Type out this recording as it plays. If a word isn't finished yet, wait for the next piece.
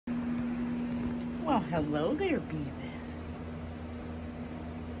Well, hello there, Beavis.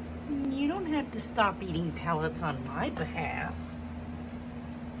 You don't have to stop eating pellets on my behalf.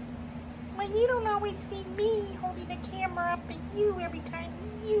 Well, you don't always see me holding the camera up at you every time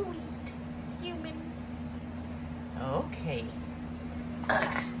you eat, human. Okay.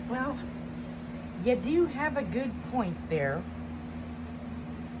 Well, you do have a good point there.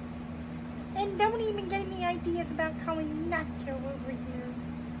 And don't even get any ideas about calling Nacho over here.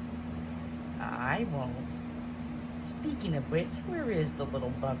 I won't. Speaking of which, where is the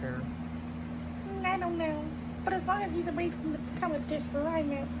little bugger? I don't know. But as long as he's away from the pellet dish where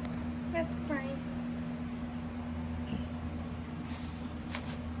I'm at, that's fine.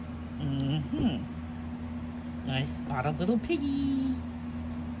 I spot a little piggy.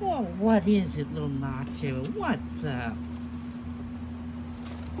 Well, what is it, little Nacho? What's up?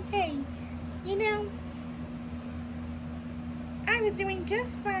 Hey, you know, I was doing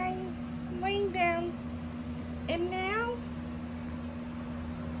just fine, laying down, and now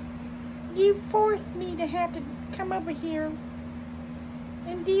you forced me to have to come over here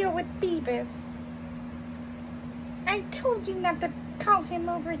and deal with Beavis. I told you not to call him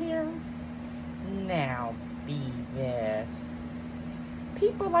over here. Now, Beavis,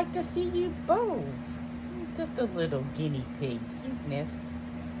 people like to see you both. Just a little guinea pig cuteness.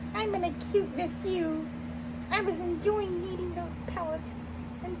 I'm gonna cuteness you. I was enjoying eating those pellets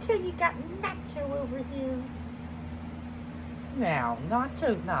until you got Nacho over here. Now,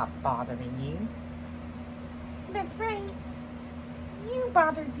 Nacho's not bothering you. That's right. You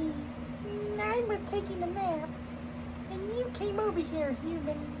bothered me. I was taking a nap, and you came over here,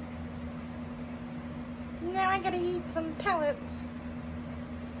 human. Now I gotta eat some pellets.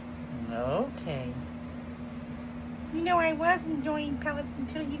 Okay. You know, I was enjoying pellets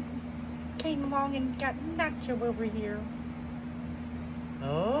until you came along and got Nacho over here.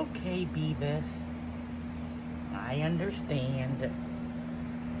 Okay, Beavis. I understand.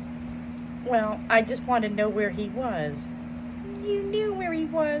 Well, I just want to know where he was. You knew where he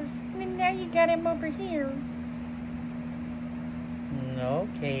was, and now you got him over here.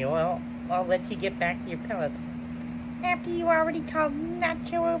 Okay, well, I'll let you get back to your pellets. After you already called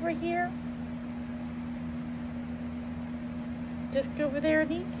Nacho over here? Just go over there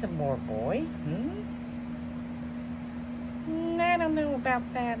and eat some more, boy. I don't know about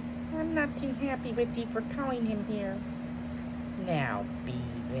that. I'm not too happy with you for calling him here. Now,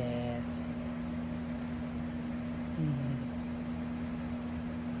 Beavis.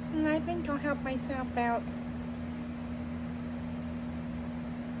 I think I'll help myself out.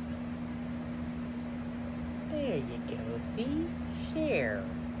 There you go, see? Share.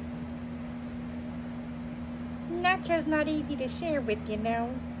 Nacho's not easy to share with, you know.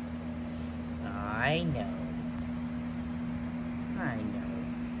 I know.